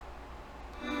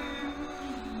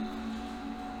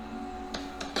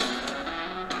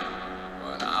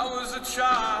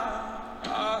child,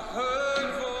 I heard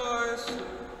voices.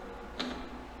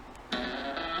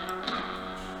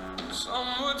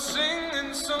 Some would sing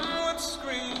and some would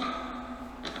scream.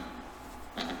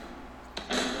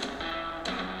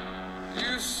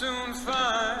 You soon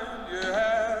find you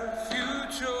have few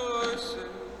choices.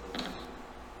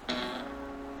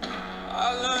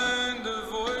 I learned the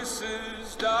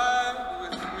voices died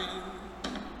with me.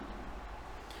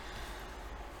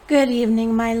 Good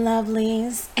evening, my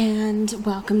lovelies, and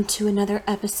welcome to another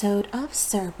episode of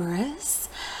Serberus.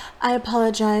 I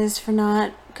apologize for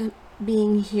not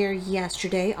being here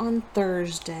yesterday on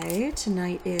Thursday.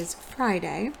 Tonight is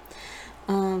Friday.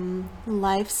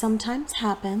 Life sometimes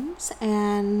happens,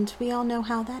 and we all know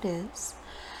how that is.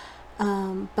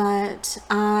 But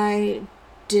I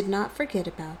did not forget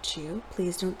about you.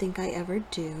 Please don't think I ever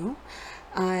do.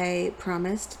 I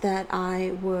promised that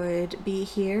I would be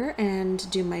here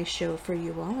and do my show for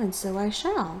you all, and so I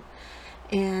shall.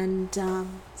 And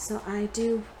so I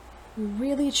do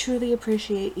really, truly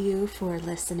appreciate you for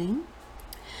listening.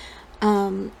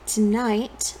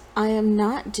 Tonight, I am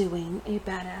not doing a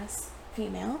badass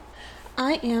female.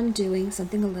 I am doing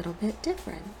something a little bit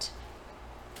different.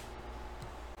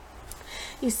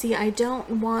 You see, I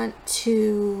don't want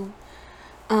to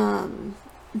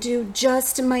do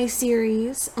just my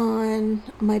series on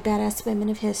my badass women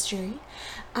of history.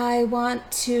 I want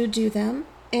to do them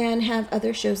and have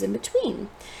other shows in between.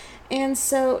 And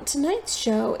so tonight's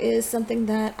show is something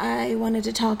that I wanted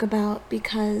to talk about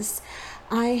because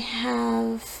I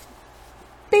have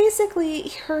basically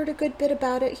heard a good bit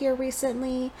about it here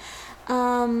recently.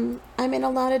 I'm in a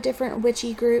lot of different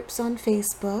witchy groups on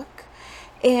Facebook.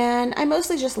 And I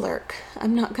mostly just lurk.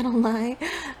 I'm not gonna lie.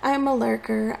 I'm a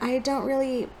lurker. I don't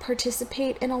really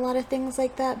participate in a lot of things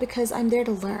like that because I'm there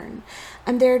to learn.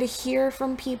 I'm there to hear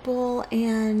from people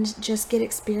and just get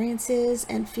experiences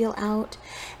and feel out.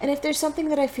 And if there's something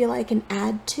that I feel I can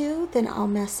add to, then I'll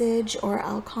message or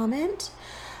I'll comment.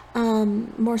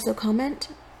 More so comment.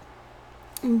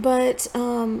 But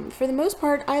for the most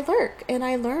part, I lurk and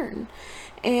I learn.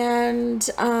 And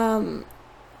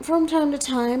from time to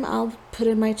time, I'll put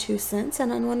in my 2 cents,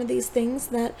 and on one of these things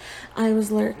that I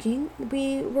was lurking,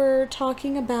 we were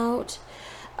talking about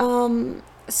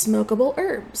smokable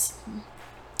herbs.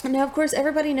 Now, of course,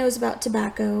 everybody knows about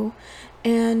tobacco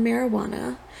and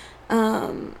marijuana,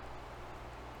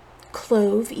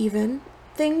 clove even,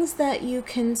 things that you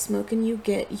can smoke and you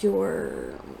get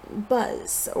your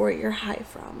buzz or your high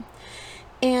from.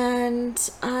 And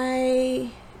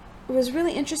I was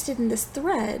really interested in this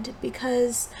thread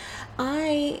because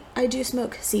I do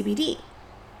smoke CBD.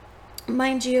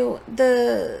 Mind you,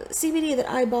 the CBD that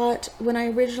I bought when I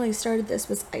originally started this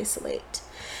was Isolate.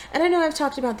 And I know I've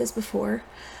talked about this before,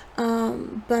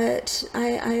 but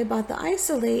I bought the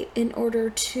Isolate in order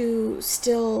to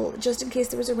still, just in case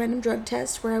there was a random drug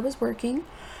test where I was working,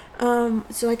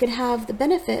 so I could have the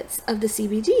benefits of the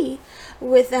CBD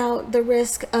without the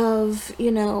risk of,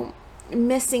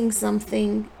 missing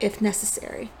something if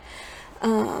necessary,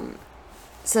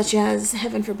 such as,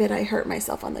 heaven forbid, I hurt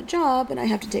myself on the job and I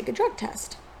have to take a drug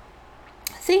test.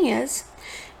 Thing is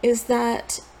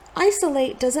that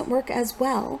Isolate doesn't work as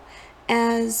well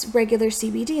as regular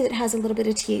CBD that has a little bit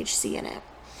of THC in it.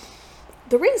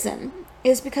 The reason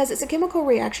is because it's a chemical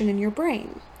reaction in your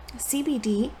brain.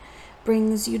 CBD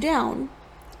brings you down,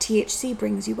 THC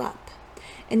brings you up,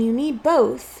 and you need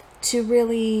both to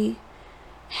really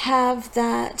have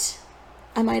that.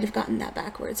 I might have gotten that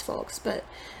backwards, folks, but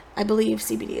I believe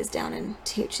CBD is down and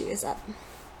THC is up.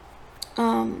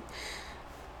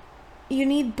 You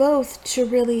need both to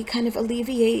really kind of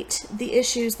alleviate the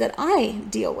issues that I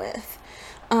deal with,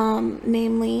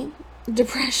 namely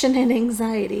depression and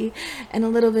anxiety and a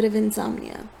little bit of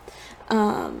insomnia.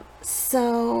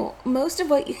 So most of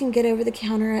what you can get over the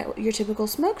counter at your typical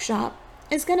smoke shop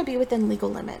is going to be within legal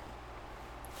limit.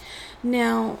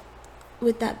 Now,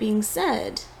 with that being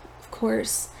said, of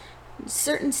course,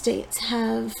 certain states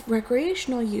have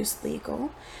recreational use legal,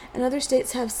 and other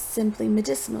states have simply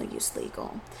medicinal use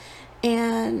legal.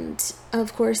 And,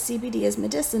 of course, CBD is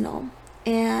medicinal.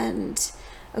 And,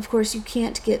 of course, you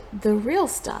can't get the real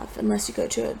stuff unless you go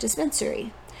to a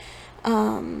dispensary.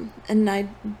 And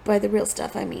by the real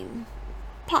stuff, I mean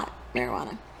pot,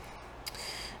 marijuana.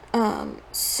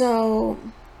 So,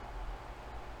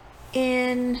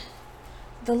 in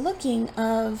the looking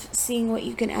of seeing what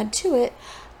you can add to it,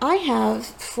 I have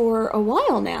for a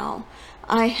while now,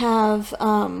 I have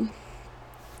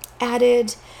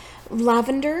added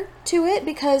lavender to it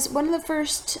because one of the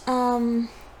first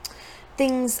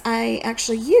things I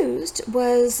actually used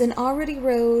was an already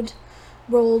rode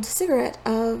rolled cigarette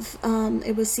of,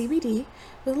 it was CBD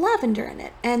with lavender in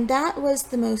it. And that was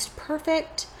the most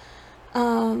perfect,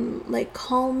 like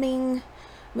calming,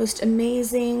 most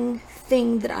amazing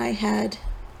thing that I had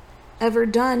ever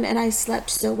done. And I slept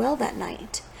so well that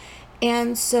night.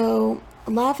 And so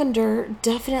lavender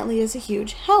definitely is a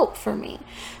huge help for me.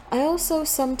 I also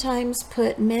sometimes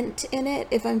put mint in it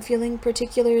if I'm feeling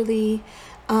particularly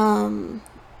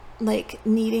like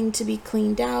needing to be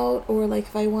cleaned out, or like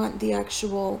if I want the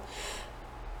actual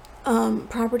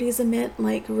properties of mint,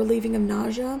 like relieving of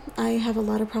nausea. I have a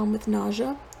lot of problem with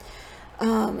nausea.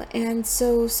 And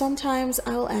so sometimes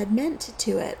I'll add mint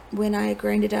to it when I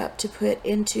grind it up to put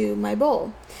into my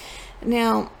bowl.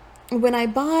 Now, when I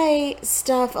buy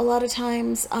stuff, a lot of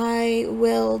times I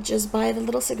will just buy the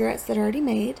little cigarettes that are already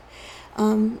made,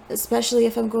 especially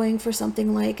if I'm going for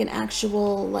something like an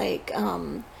actual, like,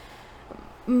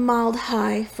 mild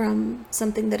high from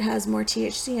something that has more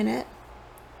THC in it.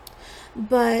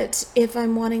 But if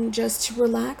I'm wanting just to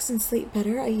relax and sleep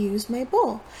better, I use my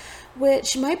bowl,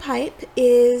 which my pipe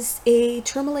is a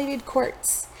tourmalated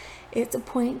quartz. It's a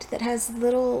point that has a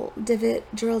little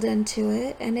divot drilled into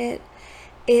it, and it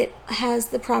has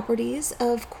the properties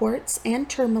of quartz and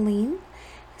tourmaline.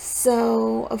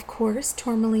 So, of course,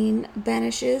 tourmaline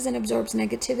banishes and absorbs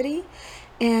negativity,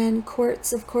 and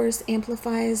quartz, of course,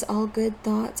 amplifies all good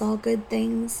thoughts, all good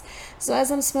things. So as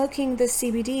I'm smoking the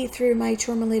CBD through my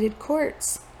tourmalated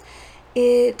quartz,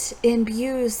 it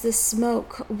imbues the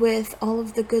smoke with all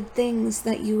of the good things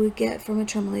that you would get from a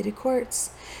tourmalated quartz.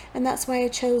 And that's why I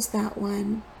chose that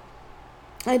one.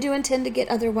 I do intend to get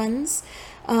other ones.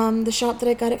 The shop that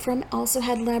I got it from also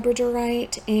had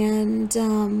labradorite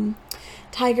and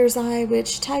tiger's eye,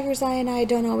 which tiger's eye and I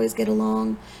don't always get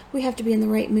along. We have to be in the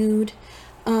right mood.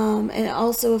 And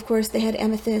also, of course, they had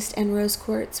amethyst and rose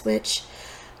quartz, which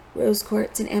rose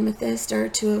quartz and amethyst are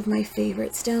two of my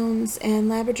favorite stones, and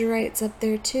labradorite's up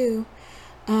there too.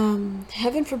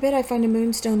 Heaven forbid I find a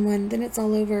moonstone one, then it's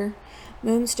all over.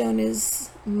 Moonstone is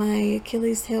my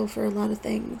Achilles heel for a lot of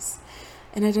things,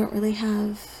 and I don't really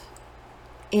have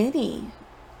any,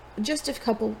 just a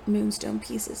couple moonstone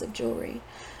pieces of jewelry,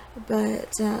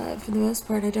 but for the most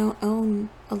part I don't own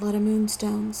a lot of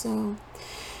moonstone. So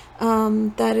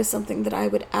that is something that I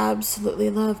would absolutely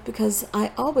love, because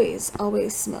I always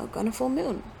smoke on a full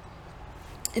moon.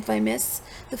 If I miss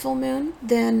the full moon,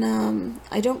 then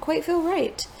I don't quite feel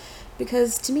right,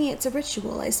 because to me it's a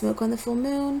ritual. I smoke on the full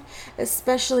moon,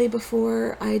 especially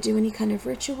before I do any kind of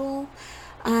ritual.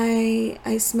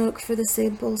 I smoke for the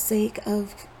simple sake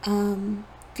of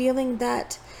feeling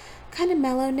that kind of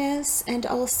mellowness, and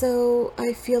also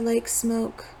I feel like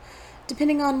smoke,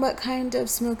 depending on what kind of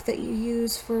smoke that you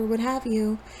use for what have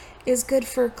you, is good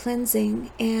for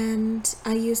cleansing, and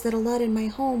I use that a lot in my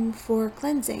home for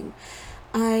cleansing.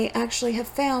 I actually have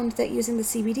found that using the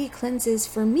CBD cleanses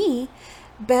for me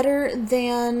better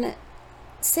than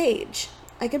sage.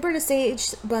 I can burn a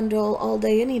sage bundle all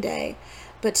day, any day,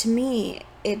 but to me,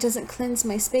 it doesn't cleanse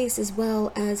my space as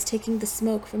well as taking the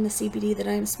smoke from the CBD that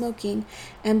I'm smoking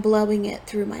and blowing it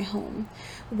through my home,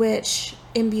 which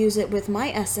imbues it with my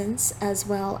essence as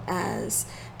well as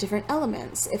different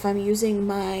elements. If I'm using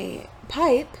my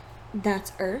pipe,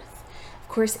 that's earth. Of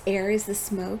course, air is the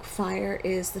smoke, fire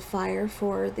is the fire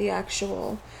for the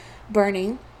actual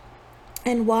burning,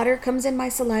 and water comes in my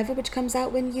saliva, which comes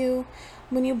out when you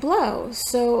blow.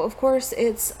 So of course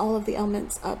it's all of the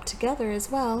elements up together,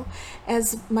 as well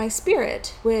as my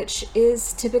spirit, which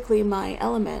is typically my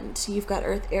element. You've got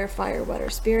earth, air, fire, water,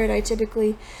 spirit. I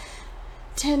typically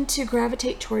tend to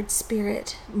gravitate towards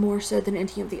spirit more so than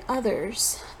any of the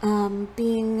others.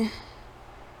 Being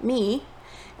me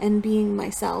and being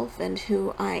myself and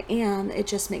who I am, it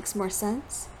just makes more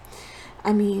sense.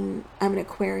 I mean, I'm an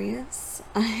Aquarius.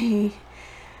 I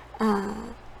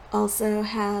also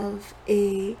have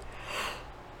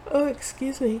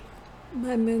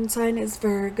my moon sign is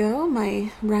Virgo,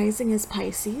 my rising is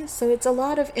Pisces, so it's a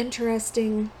lot of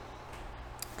interesting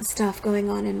stuff going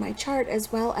on in my chart,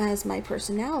 as well as my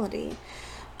personality.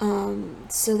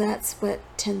 So that's what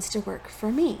tends to work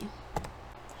for me.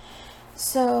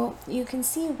 So you can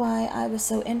see why I was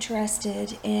so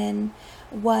interested in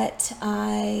what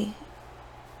I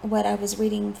was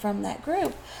reading from that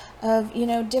group of,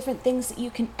 different things that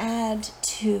you can add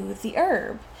to the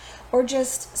herb, or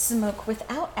just smoke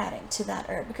without adding to that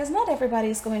herb, because not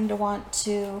everybody's going to want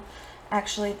to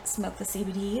actually smoke the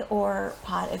CBD or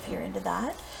pot if you're into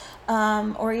that,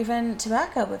 or even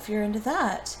tobacco if you're into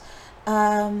that.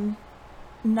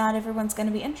 Not everyone's going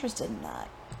to be interested in that.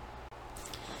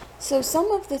 So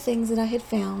some of the things that I had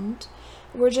found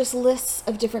were just lists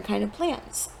of different kind of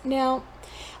plants. Now,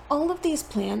 all of these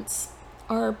plants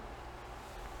are,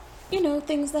 you know,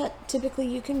 things that typically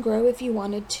you can grow if you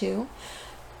wanted to.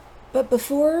 But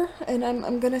before, and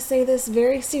I'm going to say this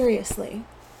very seriously,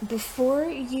 before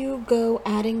you go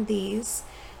adding these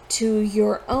to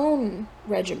your own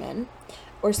regimen,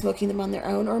 or smoking them on their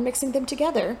own, or mixing them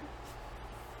together,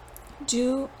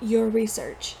 do your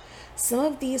research. Some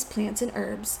of these plants and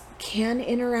herbs can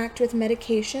interact with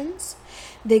medications.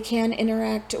 They can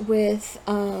interact with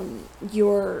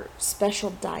your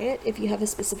special diet, if you have a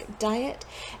specific diet,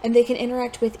 and they can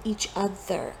interact with each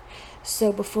other.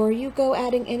 So before you go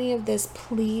adding any of this,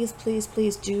 please, please,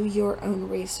 please do your own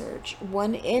research.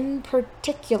 One in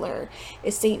particular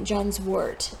is St. John's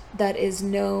wort that is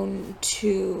known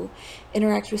to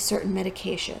interact with certain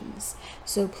medications.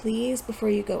 So please,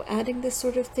 before you go adding this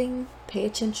sort of thing, pay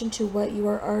attention to what you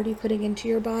are already putting into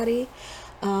your body,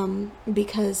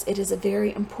 because it is a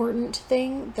very important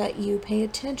thing that you pay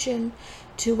attention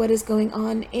to what is going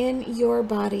on in your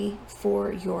body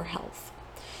for your health.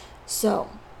 So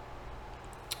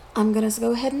I'm going to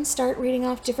go ahead and start reading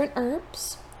off different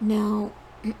herbs. Now,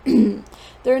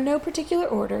 they're in no particular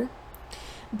order,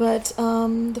 but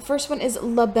the first one is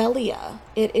lobelia.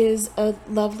 It is a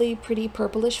lovely, pretty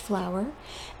purplish flower,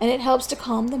 and it helps to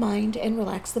calm the mind and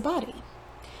relax the body.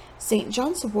 St.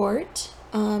 John's wort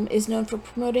is known for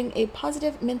promoting a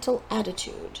positive mental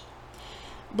attitude.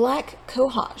 Black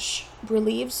cohosh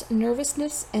relieves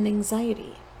nervousness and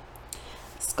anxiety.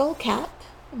 Skullcap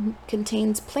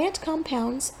contains plant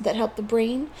compounds that help the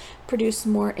brain produce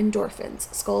more endorphins.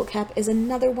 Skullcap is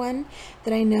another one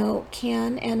that I know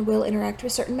can and will interact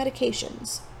with certain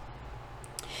medications.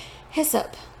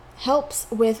 Hyssop helps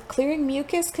with clearing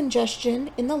mucus congestion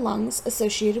in the lungs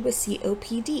associated with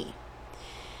COPD.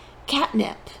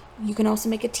 Catnip. You can also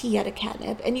make a tea out of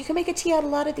catnip, and you can make a tea out of a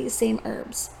lot of these same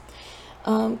herbs.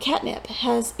 Catnip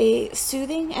has a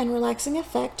soothing and relaxing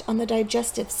effect on the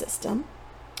digestive system.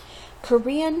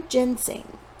 Korean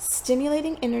ginseng,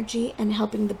 stimulating energy and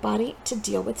helping the body to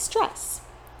deal with stress.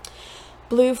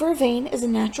 Blue vervain is a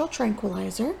natural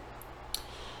tranquilizer.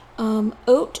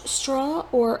 Oat straw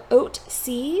or oat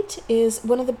seed is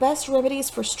one of the best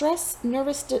remedies for stress,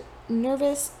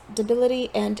 nervous debility,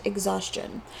 and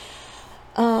exhaustion.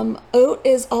 Oat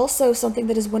is also something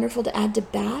that is wonderful to add to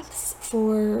baths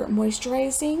for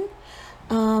moisturizing.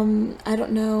 I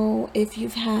don't know if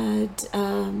you've had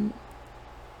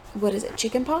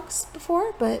chickenpox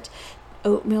before, but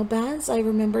oatmeal baths, I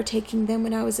remember taking them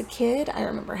when I was a kid. I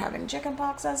remember having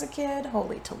chickenpox as a kid.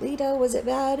 Holy Toledo, was it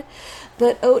bad?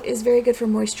 But oat is very good for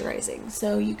moisturizing.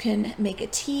 So you can make a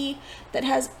tea that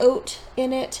has oat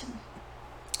in it.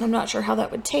 I'm not sure how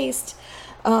that would taste,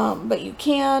 but you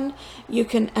can. You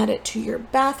can add it to your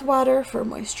bath water for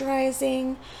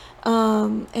moisturizing,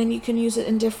 and you can use it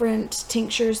in different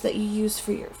tinctures that you use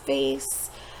for your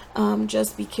face.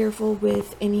 Just be careful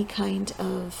with any kind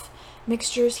of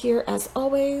mixtures here, as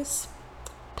always.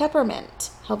 Peppermint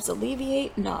helps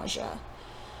alleviate nausea.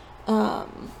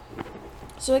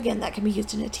 So again, that can be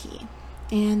used in a tea.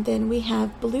 And then we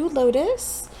have blue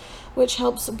lotus, which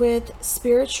helps with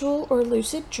spiritual or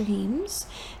lucid dreams,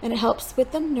 and it helps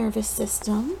with the nervous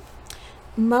system.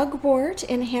 Mugwort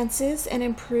enhances and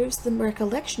improves the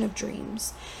recollection of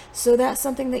dreams. So that's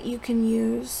something that you can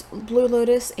use. Blue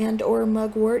lotus and or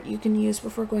mugwort you can use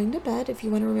before going to bed if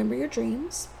you want to remember your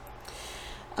dreams.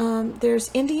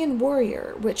 There's Indian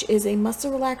warrior, which is a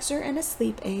muscle relaxer and a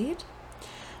sleep aid.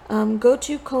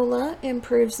 Gotu kola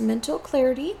improves mental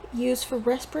clarity, used for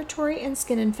respiratory and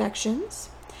skin infections.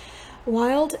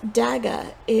 Wild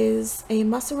daga is a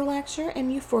muscle relaxer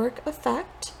and euphoric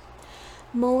effect.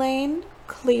 Mullein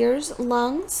clears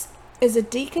lungs, is a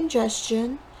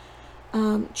decongestion,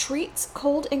 treats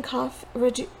cold and cough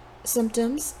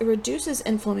symptoms, reduces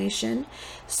inflammation,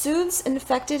 soothes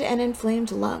infected and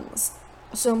inflamed lungs.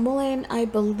 So mullein, I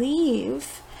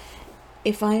believe,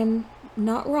 if I am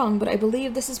not wrong, but I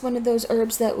believe this is one of those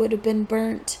herbs that would have been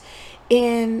burnt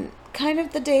in kind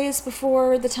of the days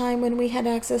before the time when we had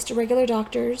access to regular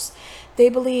doctors. They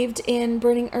believed in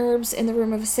burning herbs in the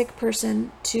room of a sick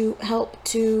person to help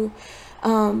to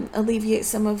alleviate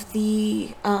some of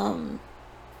the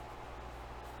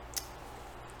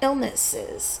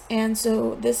illnesses. And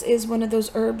so this is one of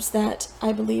those herbs that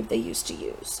I believe they used to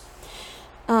use.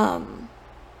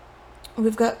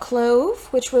 We've got clove,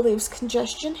 which relieves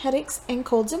congestion, headaches, and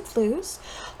colds and flus.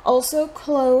 Also,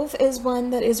 clove is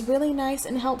one that is really nice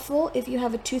and helpful if you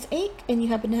have a toothache and you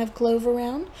happen to have clove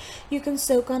around. You can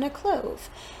soak on a clove.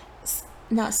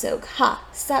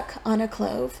 Suck on a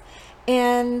clove.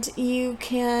 And you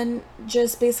can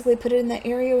just basically put it in the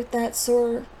area with that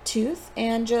sore tooth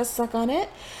and just suck on it.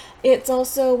 It's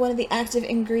also one of the active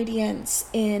ingredients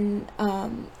in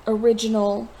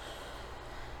original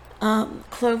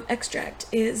clove extract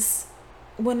is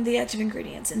one of the active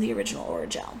ingredients in the original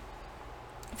Orajel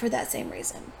for that same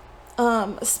reason.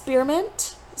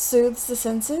 Spearmint soothes the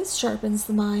senses, sharpens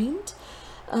the mind.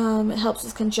 It helps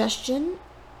with congestion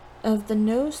of the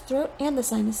nose, throat, and the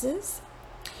sinuses.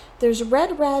 There's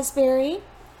red raspberry.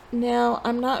 Now,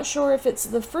 I'm not sure if it's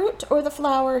the fruit or the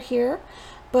flower here,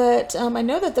 but I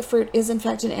know that the fruit is in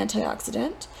fact an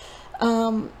antioxidant.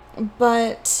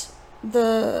 But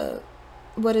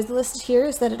what is listed here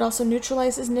is that it also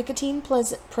neutralizes nicotine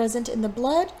present in the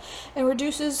blood and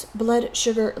reduces blood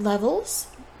sugar levels.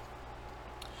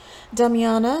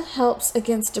 Damiana helps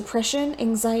against depression,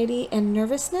 anxiety, and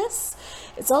nervousness.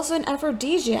 It's also an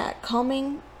aphrodisiac,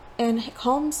 calming and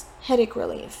calms headache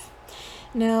relief.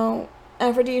 Now,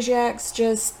 aphrodisiacs,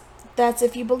 that's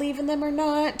if you believe in them or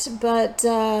not, but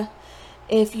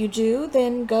if you do,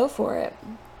 then go for it.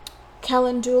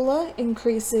 Calendula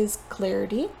increases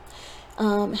clarity,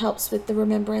 helps with the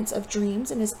remembrance of dreams,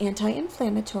 and is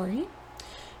anti-inflammatory.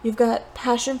 You've got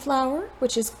passion flower,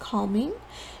 which is calming.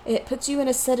 It puts you in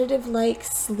a sedative-like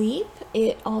sleep.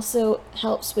 It also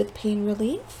helps with pain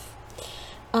relief.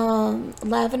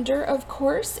 Lavender, of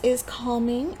course, is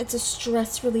calming. It's a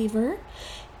stress reliever.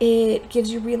 It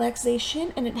gives you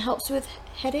relaxation, and it helps with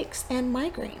headaches and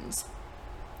migraines.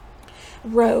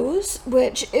 Rose,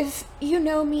 which, if you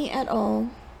know me at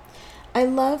all, I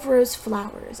love rose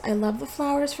flowers. I love the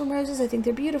flowers from roses. I think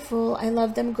they're beautiful. I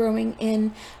love them growing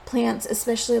in plants,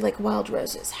 especially like wild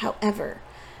roses. However,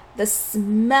 the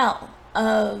smell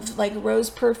of like rose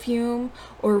perfume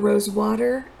or rose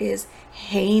water is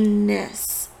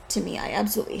heinous to me. I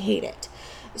absolutely hate it.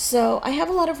 So I have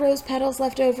a lot of rose petals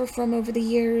left over from over the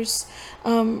years,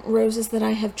 roses that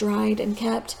I have dried and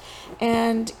kept,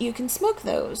 and you can smoke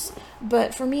those.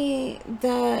 But for me,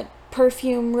 that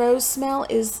perfume rose smell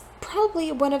is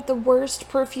probably one of the worst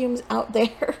perfumes out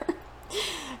there.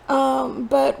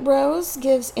 But rose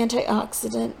gives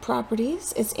antioxidant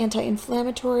properties. It's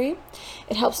anti-inflammatory.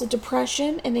 It helps with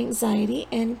depression and anxiety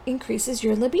and increases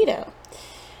your libido.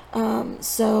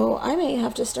 So I may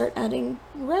have to start adding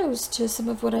rose to some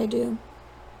of what I do.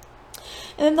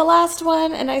 And then the last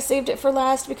one, and I saved it for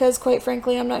last because quite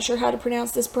frankly I'm not sure how to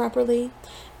pronounce this properly,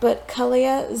 but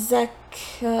Kalia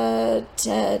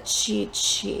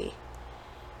Zekatachichi.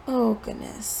 Oh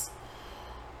goodness.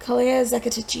 Kalia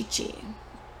Zekatachichi.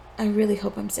 I really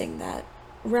hope I'm saying that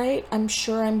right. I'm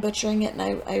sure I'm butchering it, and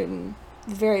I'm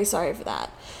very sorry for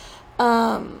that.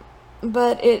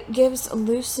 But it gives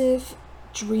elusive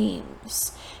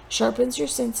dreams, sharpens your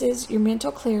senses, your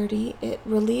mental clarity. It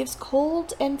relieves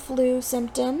cold and flu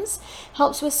symptoms,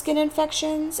 helps with skin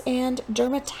infections and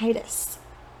dermatitis.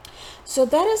 So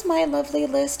that is my lovely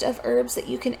list of herbs that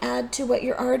you can add to what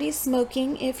you're already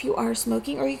smoking if you are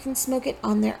smoking, or you can smoke it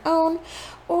on their own.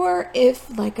 Or if,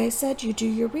 like I said, you do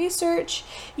your research,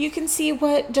 you can see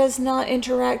what does not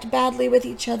interact badly with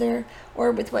each other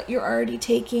or with what you're already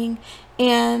taking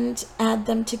and add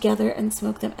them together and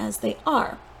smoke them as they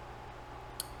are.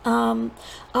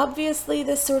 Obviously,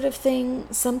 this sort of thing,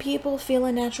 some people feel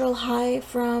a natural high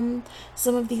from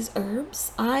some of these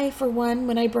herbs. I, for one,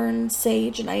 when I burn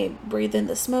sage and I breathe in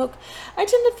the smoke, I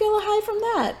tend to feel a high from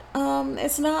that.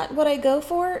 It's not what I go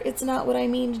for, it's not what I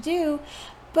mean to do,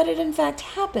 but it in fact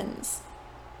happens.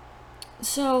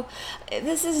 So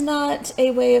this is not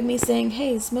a way of me saying,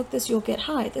 hey, smoke this, you'll get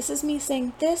high. This is me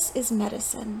saying, this is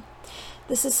medicine.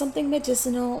 This is something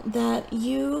medicinal that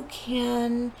you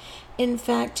can, in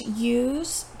fact,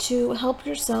 use to help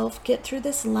yourself get through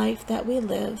this life that we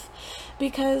live,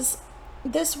 because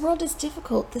this world is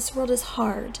difficult. This world is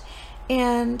hard,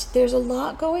 and there's a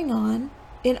lot going on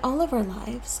in all of our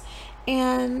lives.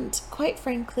 And quite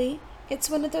frankly, it's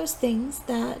one of those things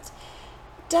that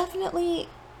definitely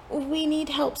we need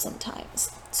help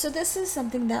sometimes. So this is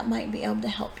something that might be able to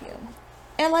help you.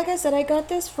 And like I said, I got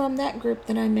this from that group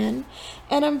that I'm in,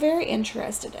 and I'm very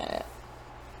interested in it.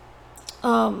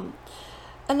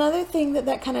 Another thing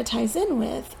that kind of ties in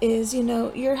with is,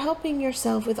 you're helping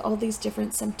yourself with all these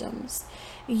different symptoms.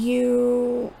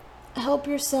 You help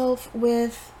yourself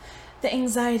with the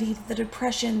anxiety, the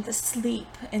depression, the sleep,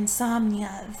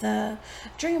 insomnia, the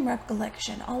dream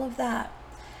recollection, all of that.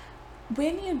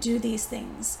 When you do these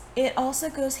things, it also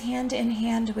goes hand in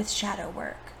hand with shadow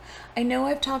work. I know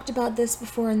I've talked about this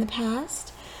before in the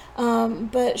past,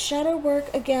 but shadow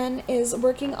work, again, is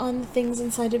working on the things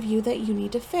inside of you that you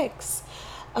need to fix.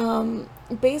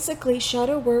 Basically,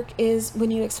 shadow work is when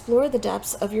you explore the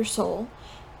depths of your soul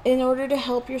in order to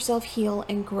help yourself heal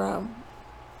and grow.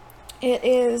 It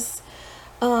is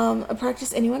a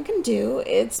practice anyone can do.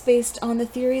 It's based on the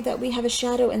theory that we have a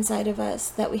shadow inside of us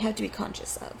that we have to be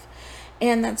conscious of.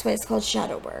 And that's why it's called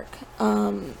shadow work.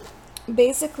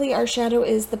 Basically, our shadow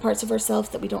is the parts of ourselves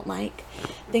that we don't like,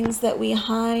 things that we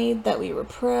hide, that we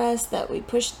repress, that we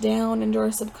push down into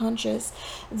our subconscious,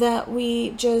 that we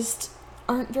just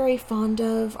aren't very fond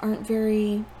of, aren't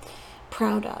very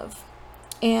proud of.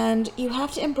 And you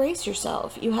have to embrace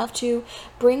yourself. You have to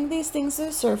bring these things to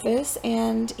the surface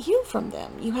and heal from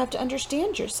them. You have to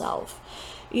understand yourself.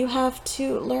 You have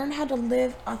to learn how to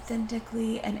live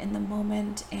authentically and in the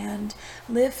moment and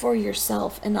live for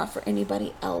yourself and not for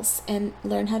anybody else, and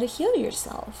learn how to heal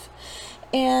yourself.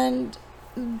 And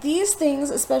these things,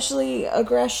 especially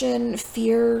aggression,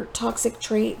 fear, toxic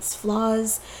traits,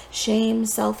 flaws, shame,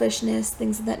 selfishness,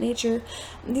 things of that nature,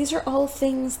 these are all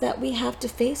things that we have to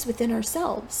face within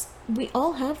ourselves. We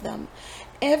all have them.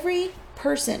 Every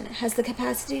person has the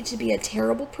capacity to be a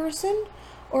terrible person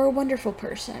or a wonderful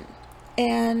person.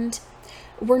 And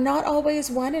we're not always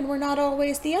one and we're not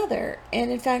always the other. And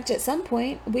in fact, at some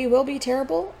point, we will be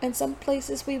terrible, and some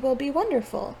places we will be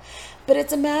wonderful. But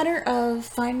it's a matter of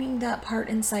finding that part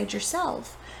inside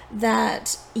yourself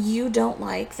that you don't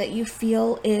like, that you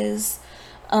feel is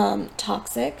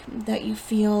toxic, that you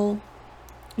feel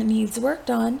needs worked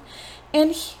on,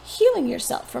 and healing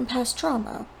yourself from past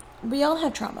trauma. We all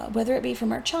have trauma, whether it be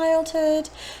from our childhood,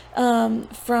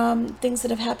 from things that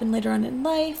have happened later on in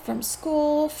life, from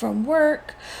school, from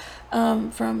work,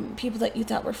 from people that you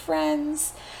thought were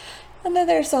friends. And then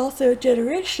there's also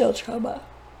generational trauma.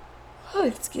 Oh,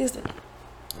 excuse me.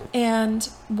 And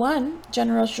one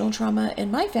generational trauma in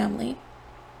my family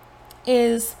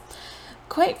is,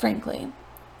 quite frankly,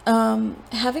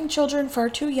 having children far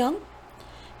too young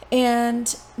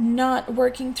and not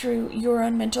working through your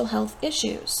own mental health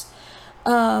issues.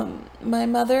 My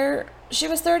mother, she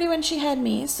was 30 when she had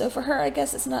me, so for her, I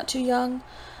guess it's not too young,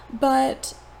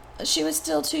 but she was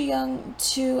still too young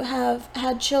to have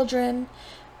had children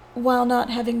while not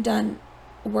having done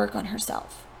work on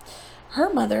herself.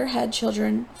 Her mother had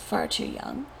children far too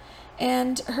young,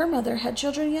 and her mother had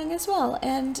children young as well.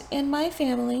 And in my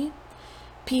family,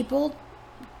 people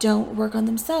don't work on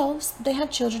themselves. They have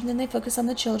children, then they focus on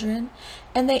the children,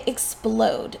 and they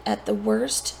explode at the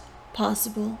worst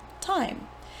possible time.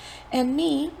 And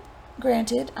me,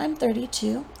 granted, I'm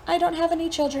 32. I don't have any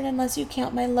children unless you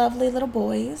count my lovely little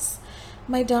boys,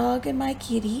 my dog and my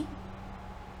kitty.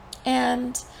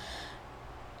 And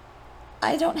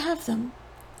I don't have them.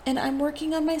 And I'm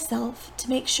working on myself to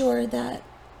make sure that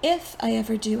if I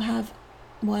ever do have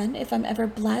one, if I'm ever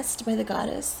blessed by the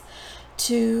goddess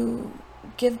to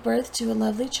give birth to a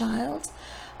lovely child,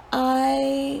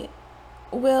 I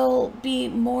will be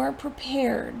more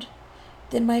prepared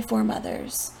than my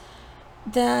foremothers,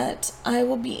 that I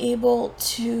will be able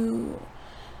to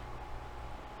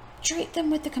treat them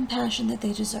with the compassion that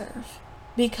they deserve,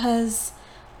 because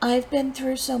I've been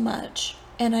through so much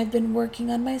and I've been working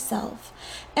on myself.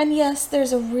 And yes,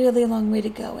 there's a really long way to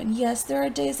go, and yes, there are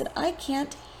days that I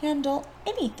can't handle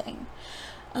anything.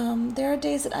 There are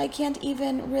days that I can't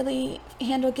even really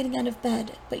handle getting out of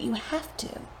bed, but you have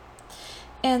to.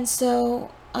 And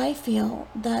so I feel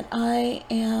that I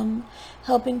am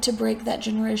helping to break that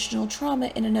generational trauma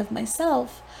in and of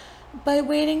myself by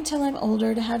waiting till I'm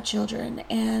older to have children,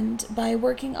 and by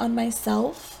working on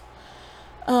myself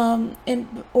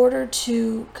in order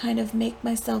to kind of make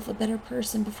myself a better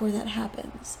person before that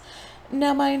happens.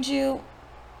 Now, mind you,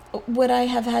 would I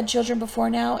have had children before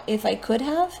now if I could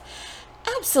have?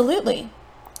 Absolutely.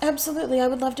 Absolutely. I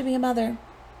would love to be a mother.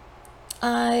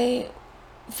 I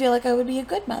feel like I would be a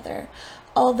good mother,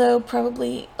 although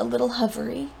probably a little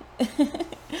hovery.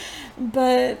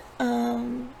 But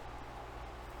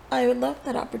I would love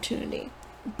that opportunity.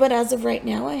 But as of right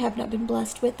now, I have not been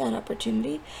blessed with that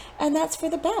opportunity, and that's for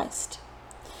the best.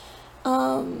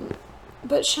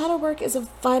 But shadow work is a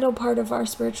vital part of our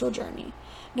spiritual journey.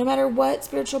 No matter what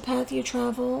spiritual path you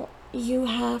travel, you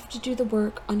have to do the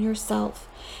work on yourself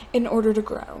in order to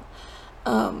grow.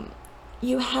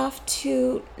 You have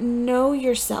to know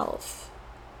yourself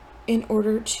in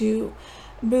order to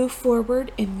move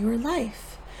forward in your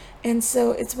life. And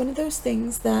so it's one of those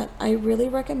things that I really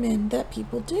recommend that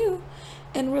people do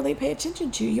and really pay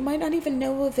attention to. You might not even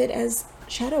know of it as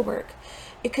shadow work.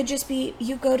 It could just be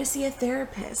you go to see a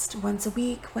therapist once a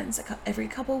week, every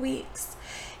couple weeks.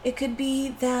 It could be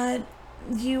that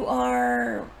you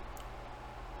are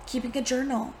keeping a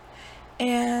journal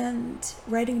and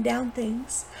writing down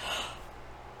things,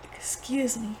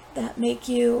 excuse me, that make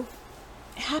you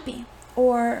happy,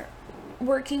 or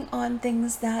working on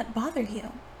things that bother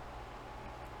you.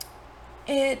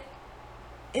 It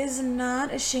is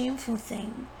not a shameful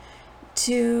thing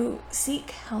to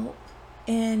seek help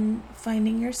in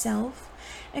finding yourself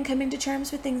and coming to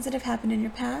terms with things that have happened in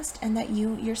your past and that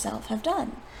you yourself have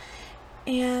done.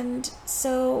 And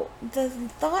so the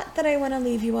thought that I want to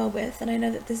leave you all with, and I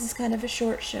know that this is kind of a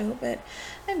short show, but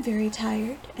I'm very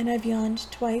tired and I've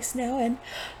yawned twice now, and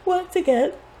once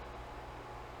again,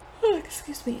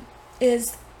 excuse me,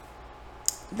 is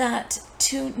that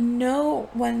to know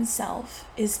oneself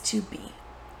is to be.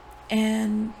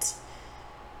 And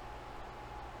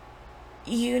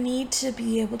you need to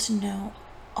be able to know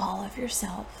all of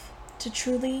yourself to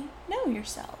truly know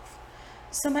yourself.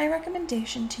 So my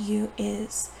recommendation to you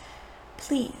is,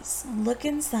 please look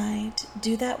inside,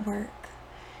 do that work,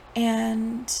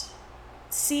 and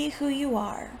see who you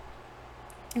are,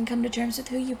 and come to terms with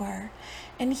who you are,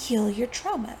 and heal your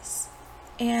traumas.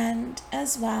 And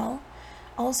as well,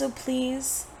 also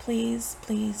please, please,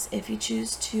 please, if you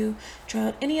choose to try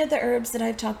out any of the herbs that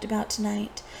I've talked about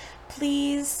tonight,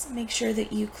 please make sure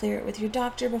that you clear it with your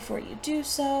doctor before you do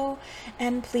so,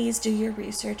 and please do your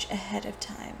research ahead of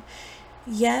time.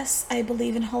 Yes, I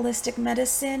believe in holistic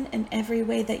medicine in every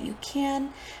way that you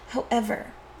can.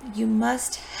 However, you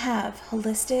must have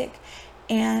holistic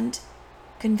and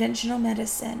conventional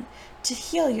medicine to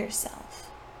heal yourself.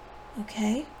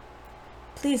 Okay?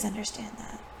 Please understand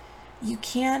that. You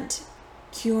can't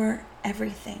cure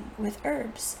everything with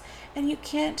herbs, and you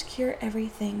can't cure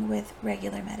everything with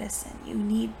regular medicine. You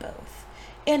need both,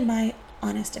 in my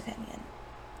honest opinion.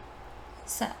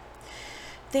 So,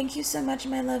 thank you so much,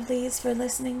 my lovelies, for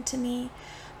listening to me.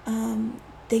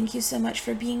 Thank you so much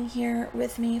for being here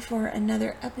with me for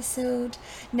another episode.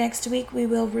 Next week, we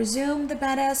will resume the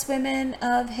Badass Women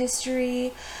of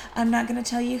History. I'm not going to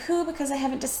tell you who because I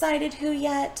haven't decided who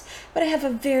yet, but I have a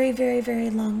very, very, very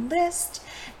long list.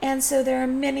 And so there are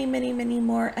many, many, many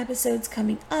more episodes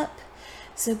coming up.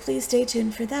 So please stay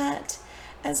tuned for that.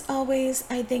 As always,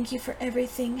 I thank you for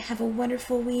everything. Have a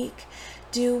wonderful week.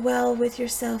 Do well with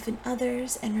yourself and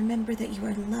others, and remember that you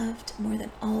are loved more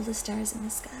than all the stars in the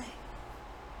sky.